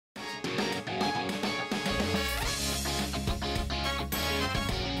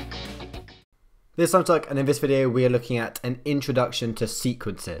This time Tuck, and in this video we are looking at an introduction to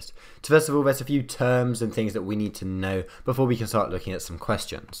sequences. So first of all, there's a few terms and things that we need to know before we can start looking at some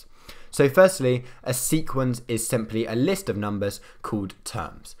questions. So firstly, a sequence is simply a list of numbers called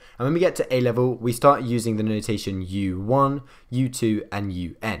terms. And when we get to A level, we start using the notation U1, U2 and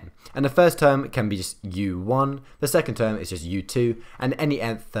UN. And the first term can be just U1, the second term is just U2, and any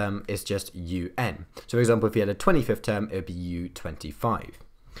nth term is just UN. So for example, if you had a 25th term, it would be U25.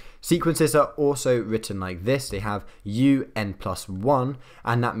 Sequences are also written like this. They have UN plus 1,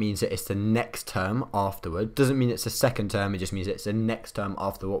 and that means that it's the next term afterward. Doesn't mean it's the second term, it just means it's the next term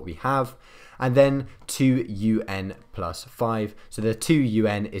after what we have. And then 2UN plus 5. So the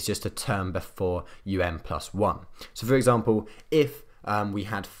 2UN is just a term before UN plus 1. So for example, if we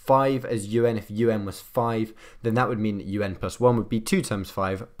had 5 as UN, if UN was 5, then that would mean that UN plus 1 would be 2 times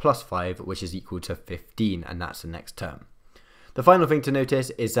 5 plus 5, which is equal to 15, and that's the next term. The final thing to notice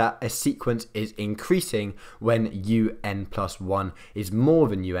is that a sequence is increasing when UN plus 1 is more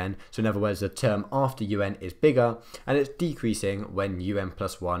than UN. So in other words, the term after UN is bigger, and it's decreasing when UN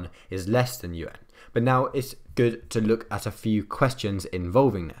plus 1 is less than UN. But now it's good to look at a few questions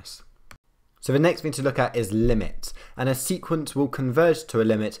involving this. So the next thing to look at is limits, and a sequence will converge to a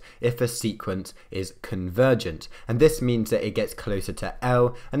limit if a sequence is convergent, and this means that it gets closer to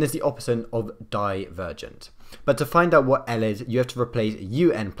L and is the opposite of divergent. But to find out what L is, you have to replace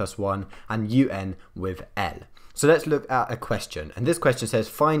UN plus 1 and UN with L. So let's look at a question, and this question says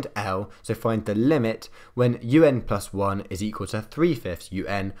find L, so find the limit when UN plus 1 is equal to 3/5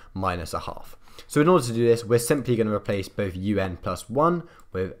 UN minus a half. So in order to do this, we're simply going to replace both UN plus 1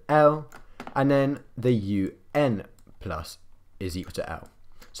 with L, and then the UN plus is equal to L.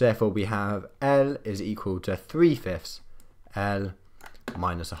 So therefore we have L is equal to 3/5 L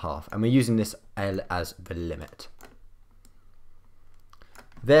minus a half, and we're using this L as the limit.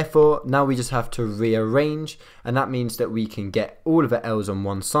 Therefore now we just have to rearrange, and that means that we can get all of the L's on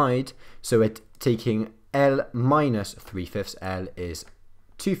one side. So we're taking L minus 3/5 L is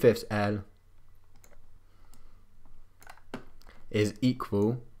 2/5 L is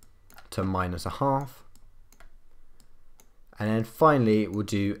equal to minus a half, and then finally we'll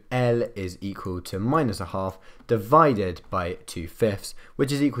do L is equal to minus a half divided by 2/5,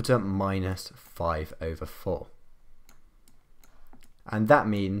 which is equal to minus 5/4. And that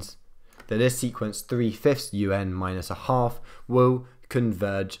means that this sequence 3/5 UN minus a half will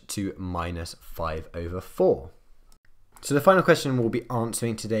converge to minus 5/4. So the final question we'll be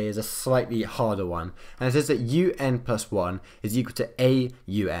answering today is a slightly harder one, and it says that UN plus 1 is equal to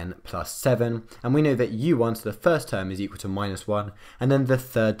AUN plus 7, and we know that U1, so the first term, is equal to minus 1, and then the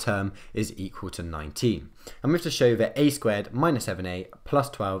third term is equal to 19. And we have to show that A squared minus 7A plus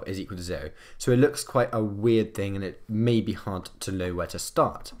 12 is equal to 0. So it looks quite a weird thing, and it may be hard to know where to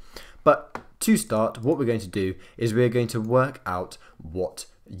start. But to start, what we're going to do is we're going to work out what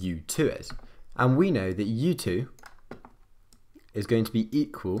U2 is. And we know that U2 is going to be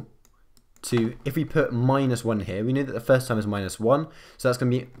equal to, if we put minus 1 here, we know that the first term is minus 1, so that's going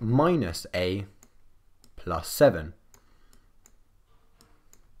to be minus A plus 7.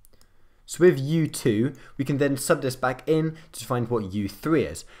 So with U2, we can then sub this back in to find what U3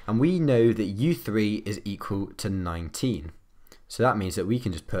 is, and we know that U3 is equal to 19. So that means that we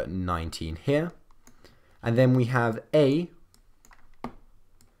can just put 19 here, and then we have A,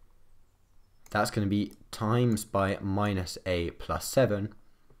 that's going to be times by minus A plus 7,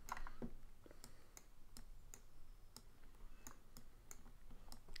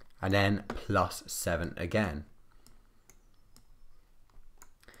 and then plus 7 again.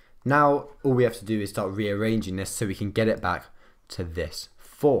 Now all we have to do is start rearranging this so we can get it back to this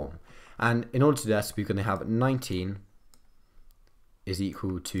form. And in order to do this, we're going to have 19 is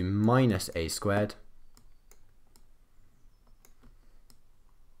equal to minus A squared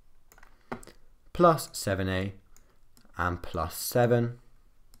plus 7A and plus 7.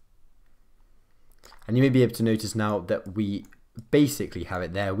 And you may be able to notice now that we basically have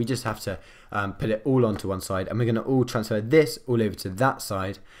it there. We just have to put it all onto one side, and we're going to all transfer this all over to that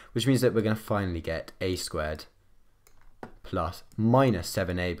side, which means that we're going to finally get A squared plus minus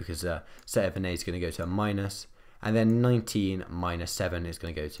 7A, because 7A is going to go to a minus, and then 19 minus 7 is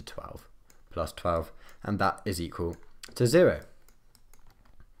going to go to 12 plus 12, and that is equal to 0.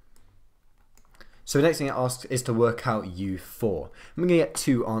 So the next thing it asks is to work out U4. I'm going to get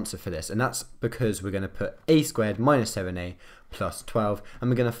two answers for this, and that's because we're going to put A squared minus 7A plus 12, and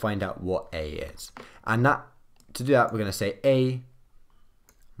we're going to find out what A is. And that, to do that, we're going to say A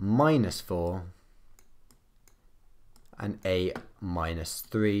minus 4 and A minus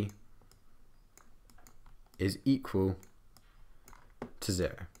 3 is equal to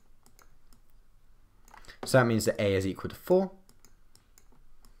 0. So that means that a is equal to 4,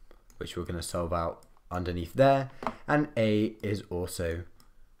 which we're going to solve out underneath there, and a is also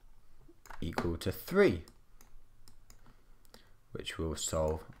equal to 3, which we'll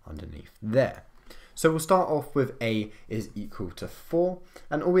solve underneath there. So we'll start off with a is equal to 4,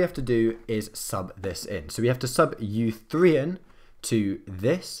 and all we have to do is sub this in. So we have to sub u3 in to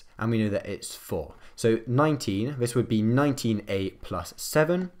this, and we know that it's 4. So 19, this would be 19a plus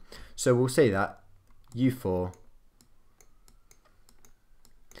 7. So we'll say that u4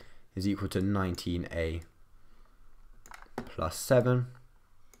 is equal to 19a plus 7.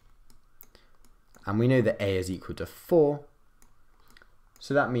 And we know that a is equal to 4.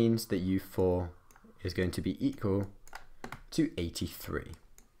 So that means that u4 is going to be equal to 83.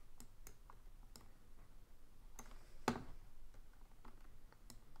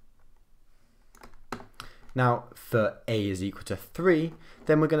 Now for a is equal to 3,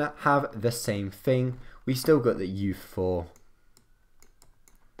 then we're going to have the same thing. We still got that u4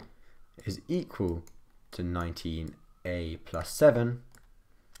 is equal to 19a plus 7.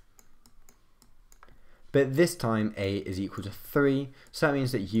 But this time a is equal to 3, so that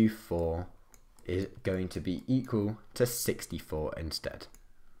means that u4 is going to be equal to 64 instead.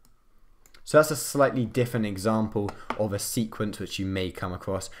 So that's a slightly different example of a sequence which you may come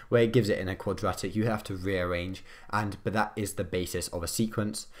across where it gives it in a quadratic. You have to rearrange, but that is the basis of a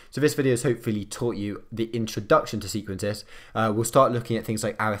sequence. So this video has hopefully taught you the introduction to sequences. We'll start looking at things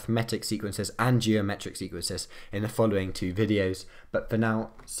like arithmetic sequences and geometric sequences in the following 2 videos. But for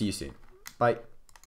now, see you soon. Bye.